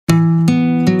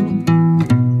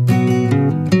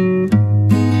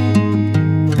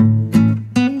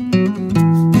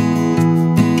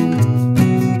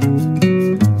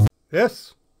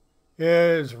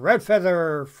is Red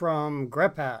Feather from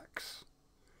Greppax.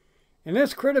 In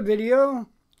this Krita video,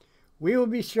 we will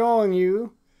be showing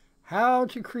you how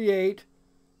to create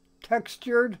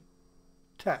textured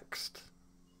text.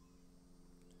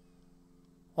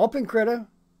 Open Krita,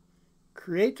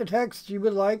 create the text you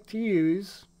would like to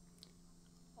use.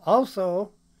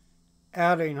 Also,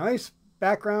 add a nice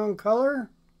background color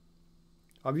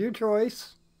of your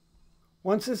choice.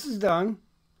 Once this is done,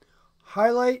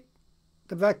 highlight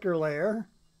the vector layer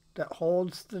that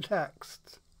holds the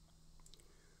text.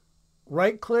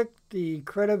 Right-click the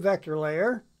Krita vector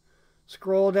layer,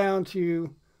 scroll down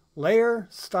to Layer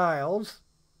Styles,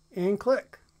 and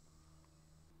click.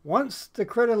 Once the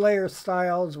Krita Layer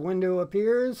Styles window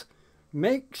appears,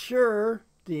 make sure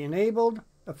the Enabled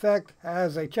effect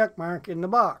has a check mark in the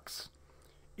box.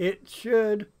 It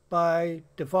should by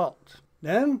default.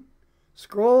 Then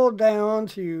scroll down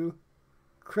to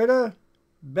Krita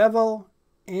Bevel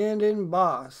and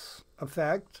Emboss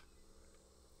effect.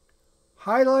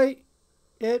 Highlight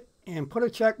it and put a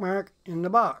check mark in the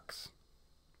box.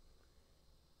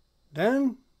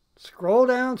 Then scroll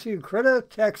down to Krita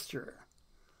Texture.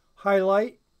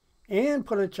 Highlight and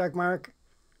put a check mark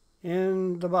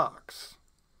in the box.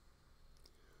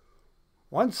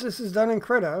 Once this is done in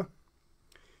Krita,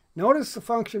 notice the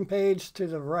function page to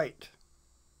the right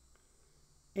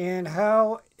and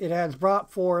how it has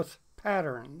brought forth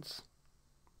patterns.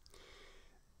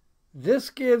 This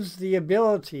gives the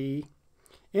ability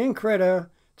in Krita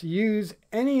to use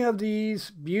any of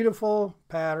these beautiful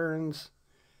patterns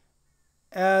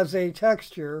as a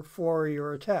texture for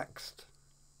your text.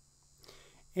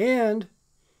 And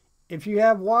if you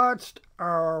have watched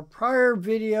our prior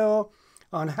video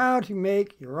on how to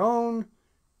make your own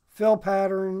fill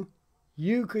pattern,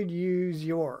 you could use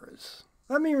yours.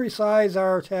 Let me resize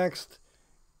our text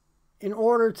in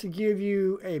order to give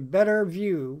you a better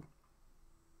view.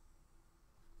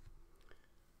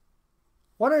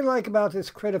 What I like about this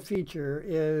Krita feature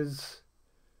is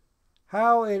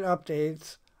how it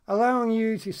updates, allowing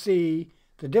you to see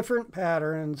the different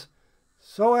patterns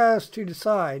so as to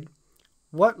decide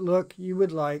what look you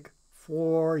would like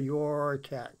for your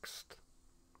text.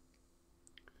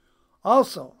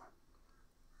 Also,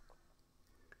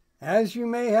 as you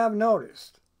may have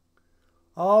noticed,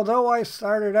 although I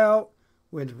started out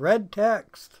with red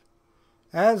text,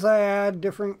 as I add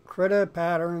different Krita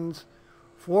patterns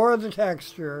for the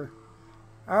texture,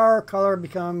 our color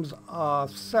becomes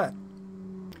offset.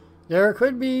 There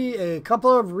could be a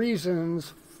couple of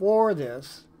reasons for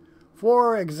this.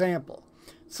 For example,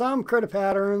 some Krita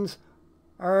patterns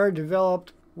are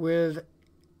developed with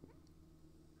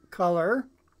color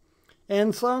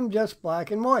and some just black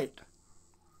and white.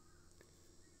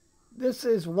 This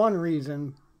is one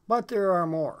reason, but there are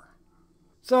more.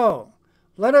 So,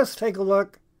 let us take a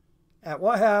look at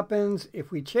what happens if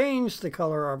we change the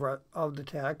color of the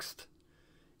text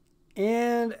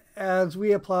and as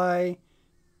we apply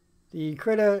the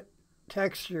Krita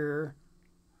texture,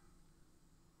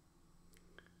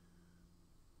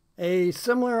 a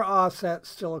similar offset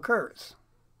still occurs.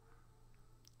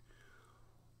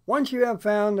 Once you have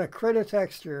found the Krita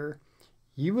texture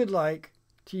you would like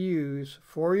to use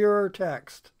for your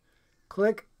text,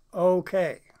 click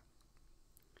OK.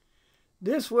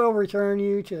 This will return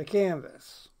you to the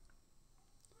canvas.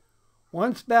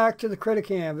 Once back to the Krita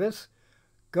canvas,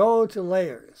 go to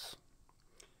Layers,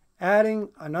 adding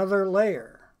another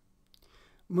layer.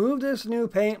 Move this new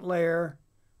paint layer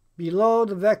below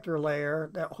the vector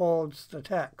layer that holds the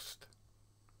text.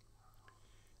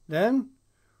 Then,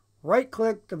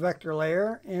 right-click the vector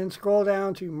layer and scroll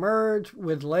down to Merge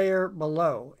with Layer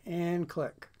Below and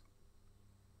click.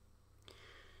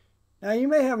 Now you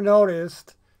may have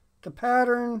noticed the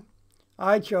pattern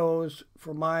I chose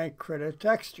for my Krita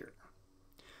texture.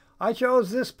 I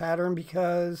chose this pattern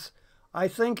because I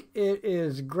think it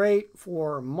is great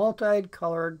for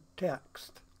multicolored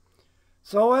text.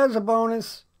 So as a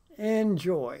bonus,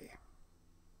 enjoy.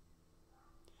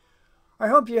 I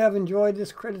hope you have enjoyed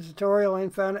this Krita tutorial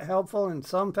and found it helpful in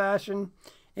some fashion.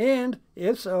 And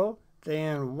if so,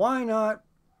 then why not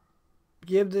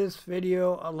give this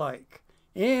video a like?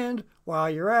 And while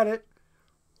you're at it,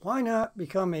 why not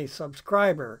become a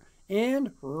subscriber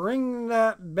and ring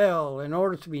that bell in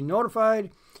order to be notified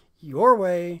your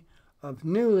way of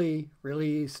newly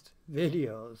released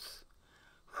videos.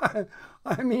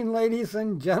 I mean, ladies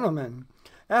and gentlemen,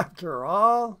 after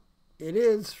all, it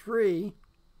is free.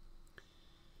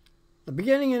 The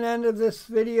beginning and end of this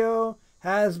video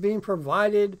has been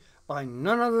provided by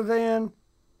none other than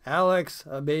Alex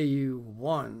Abayu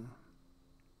 1.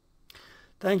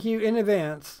 Thank you in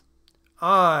advance.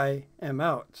 I am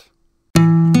out.